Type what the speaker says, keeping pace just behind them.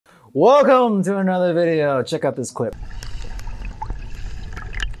Welcome to another video. Check out this clip.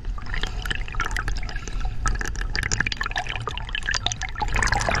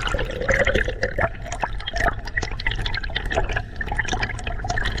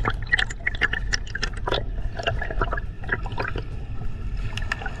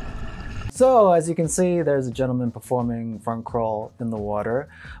 So as you can see, there's a gentleman performing front crawl in the water,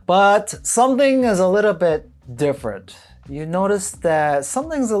 but something is a little bit different. You notice that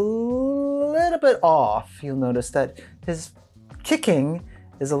something's a little bit off. You'll notice that his kicking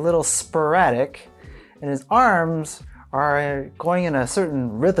is a little sporadic and his arms are going in a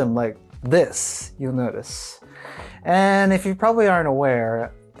certain rhythm like this, you'll notice. And if you probably aren't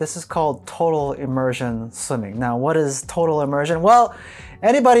aware, this is called total immersion swimming. Now, what is total immersion? Well,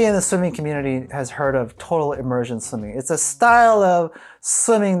 anybody in the swimming community has heard of total immersion swimming. It's a style of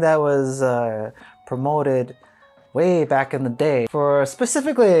swimming that was promoted way back in the day for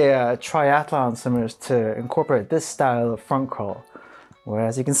specifically triathlon swimmers to incorporate this style of front crawl. Where,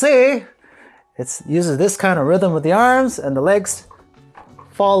 as you can see, it uses this kind of rhythm with the arms and the legs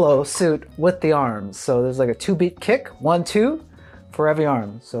follow suit with the arms. So there's like a 2-beat kick, 1, 2 for every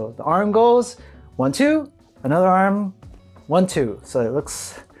arm. So the arm goes 1, 2, another arm 1, 2. So it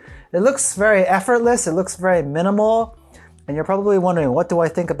looks very effortless. It looks very minimal. And you're probably wondering, what do I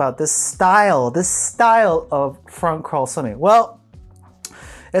think about this style of front crawl swimming? Well,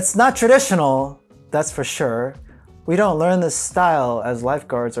 it's not traditional, that's for sure. We don't learn this style as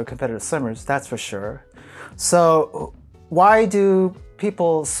lifeguards or competitive swimmers, that's for sure. So why do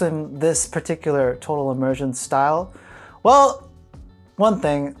people swim this particular total immersion style? Well, one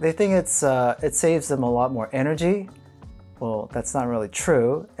thing, they think it saves them a lot more energy. Well, that's not really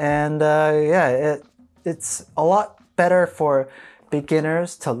true. And yeah, it's a lot better for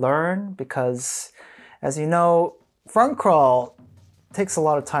beginners to learn because, as you know, front crawl takes a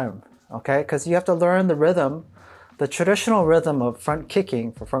lot of time, okay? Because you have to learn the rhythm. The traditional rhythm of front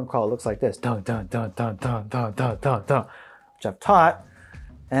kicking for front crawl looks like this. Dun, dun, dun, dun, dun, dun, dun, dun, dun, which I've taught.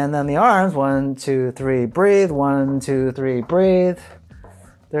 And then the arms, 1, 2, 3, breathe, 1, 2, 3, breathe.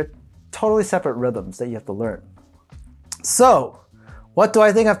 They're totally separate rhythms that you have to learn. So, what do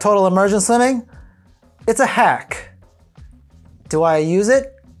I think of total immersion swimming? It's a hack. Do I use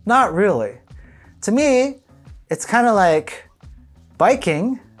it? Not really. To me, it's kind of like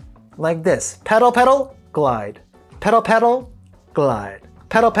biking, like this. Pedal, pedal, glide. Pedal, pedal, glide.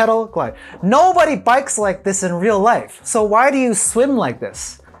 Pedal, pedal, glide. Nobody bikes like this in real life. So why do you swim like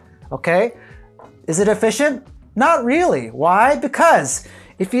this? Okay? Is it efficient? Not really. Why? Because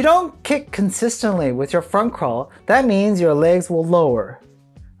if you don't kick consistently with your front crawl, that means your legs will lower.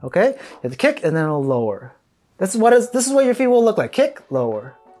 Okay? You have to kick and then it'll lower. This is what your feet will look like. Kick,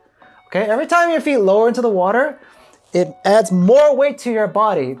 lower. Okay? Every time your feet lower into the water, it adds more weight to your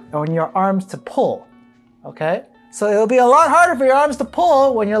body on your arms to pull. Okay? So it'll be a lot harder for your arms to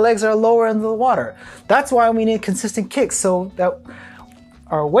pull when your legs are lower into the water. That's why we need consistent kicks, so that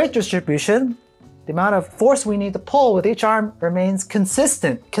our weight distribution, the amount of force we need to pull with each arm, remains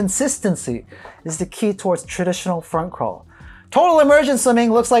consistent. Consistency is the key towards traditional front crawl. Total immersion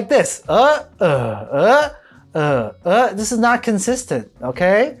swimming looks like this. This is not consistent,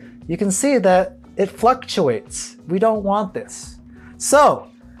 okay? You can see that it fluctuates. We don't want this. So,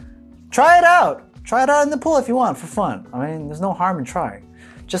 try it out. Try it out in the pool if you want for fun. I mean, there's no harm in trying.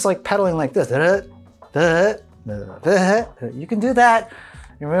 Just like pedaling like this. You can do that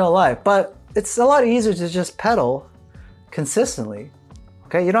in real life, but it's a lot easier to just pedal consistently.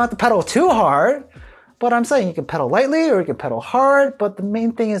 Okay, you don't have to pedal too hard, but I'm saying you can pedal lightly or you can pedal hard, but the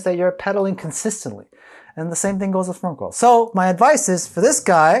main thing is that you're pedaling consistently. And the same thing goes with front crawl. So my advice is for this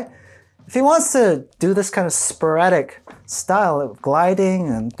guy, if he wants to do this kind of sporadic style of gliding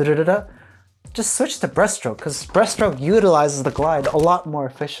and just switch to breaststroke, because breaststroke utilizes the glide a lot more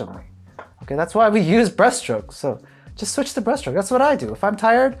efficiently. Okay, that's why we use breaststroke. So just switch to breaststroke. That's what I do. If I'm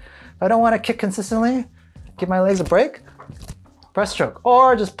tired, if I don't want to kick consistently, give my legs a break, breaststroke.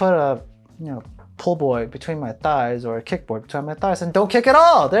 Or just put a pull buoy between my thighs or a kickboard between my thighs and don't kick at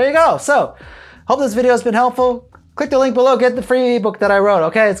all. There you go. So hope this video has been helpful. Click the link below, get the free ebook that I wrote,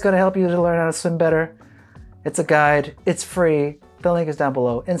 okay? It's gonna help you to learn how to swim better. It's a guide, it's free. The link is down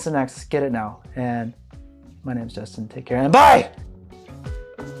below, instant access, get it now. And my name's Justin, take care and bye!